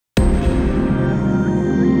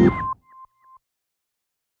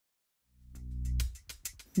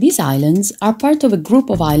These islands are part of a group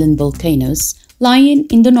of island volcanoes lying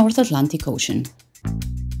in the North Atlantic Ocean.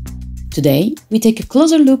 Today, we take a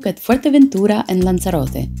closer look at Fuerteventura and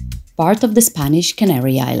Lanzarote, part of the Spanish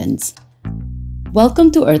Canary Islands. Welcome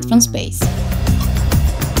to Earth from Space.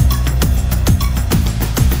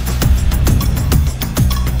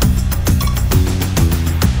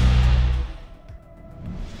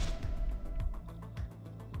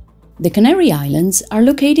 The Canary Islands are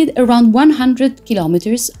located around 100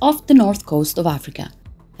 kilometers off the north coast of Africa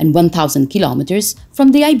and 1,000 kilometers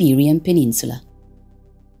from the Iberian Peninsula.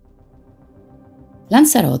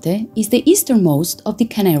 Lanzarote is the easternmost of the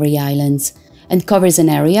Canary Islands and covers an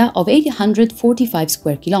area of 845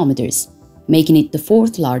 square kilometers, making it the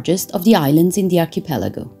fourth largest of the islands in the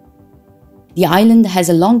archipelago. The island has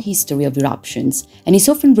a long history of eruptions and is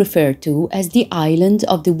often referred to as the island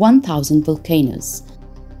of the 1,000 volcanoes.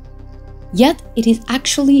 Yet it is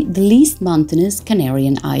actually the least mountainous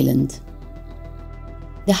Canarian island.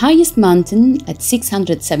 The highest mountain, at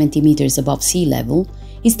 670 meters above sea level,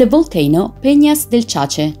 is the volcano Peñas del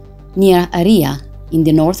Chache, near Aria, in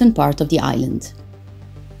the northern part of the island.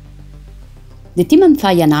 The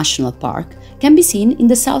Timanfaya National Park can be seen in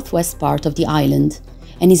the southwest part of the island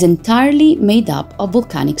and is entirely made up of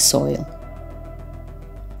volcanic soil.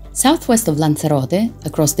 Southwest of Lanzarote,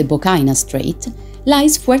 across the Bocaina Strait,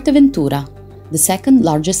 lies Fuerteventura, the second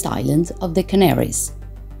largest island of the Canaries.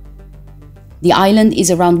 The island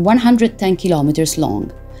is around 110 kilometers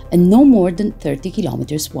long and no more than 30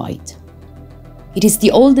 kilometers wide. It is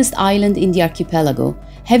the oldest island in the archipelago,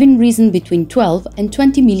 having risen between 12 and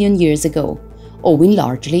 20 million years ago, owing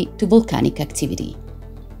largely to volcanic activity.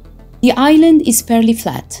 The island is fairly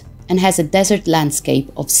flat and has a desert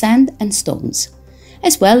landscape of sand and stones,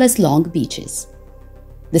 as well as long beaches.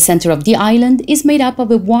 The center of the island is made up of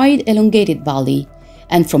a wide elongated valley,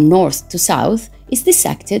 and from north to south is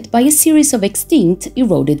dissected by a series of extinct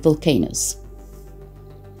eroded volcanoes.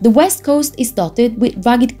 The west coast is dotted with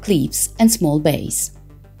rugged cliffs and small bays.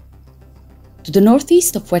 To the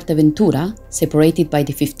northeast of Fuerteventura, separated by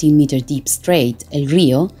the 15-meter deep strait El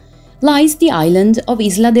Rio, lies the island of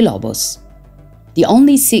Isla de Lobos. The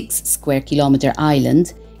only 6 square kilometer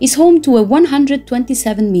island is home to a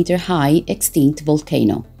 127-meter high extinct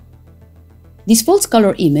volcano. This false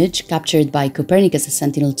color image, captured by Copernicus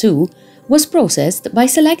Sentinel-2, was processed by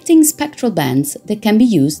selecting spectral bands that can be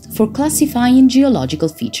used for classifying geological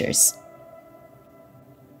features.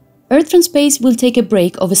 Earth from Space will take a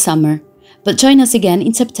break over summer, but join us again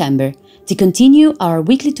in September to continue our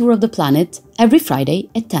weekly tour of the planet every Friday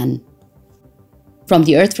at 10. From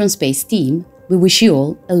the Earth from Space team, we wish you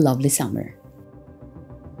all a lovely summer.